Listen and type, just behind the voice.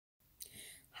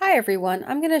Hi everyone,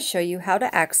 I'm going to show you how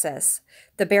to access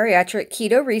the Bariatric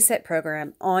Keto Reset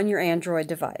program on your Android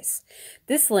device.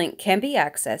 This link can be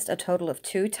accessed a total of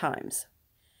 2 times.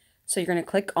 So you're going to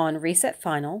click on Reset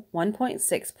Final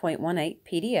 1.6.18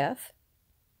 PDF,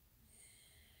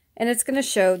 and it's going to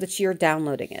show that you're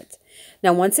downloading it.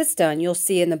 Now once it's done, you'll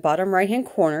see in the bottom right hand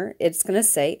corner, it's going to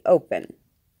say Open.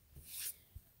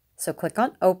 So click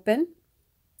on Open,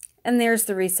 and there's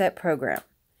the Reset program.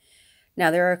 Now,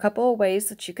 there are a couple of ways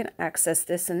that you can access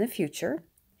this in the future.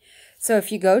 So if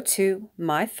you go to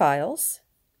My Files,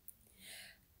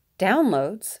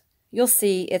 Downloads, you'll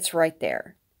see it's right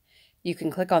there. You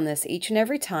can click on this each and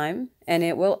every time, and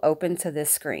it will open to this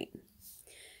screen.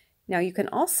 Now, you can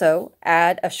also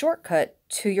add a shortcut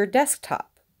to your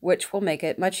desktop, which will make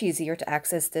it much easier to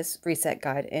access this reset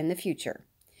guide in the future.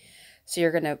 So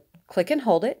you're going to click and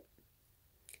hold it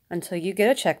until you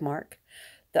get a check mark.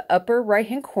 The upper right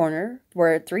hand corner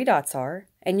where 3 dots are,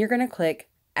 and you're going to click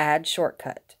Add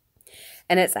Shortcut.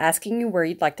 And it's asking you where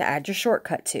you'd like to add your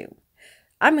shortcut to.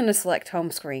 I'm going to select Home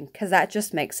Screen because that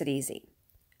just makes it easy.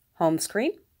 Home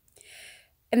Screen.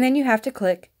 And then you have to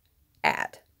click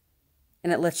Add.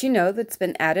 And it lets you know that it's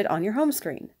been added on your home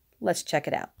screen. Let's check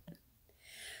it out.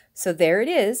 So there it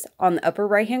is on the upper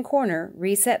right hand corner,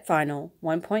 Reset Final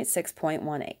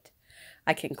 1.6.18.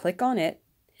 I can click on it.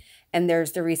 And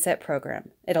there's the reset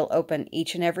program. It'll open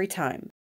each and every time.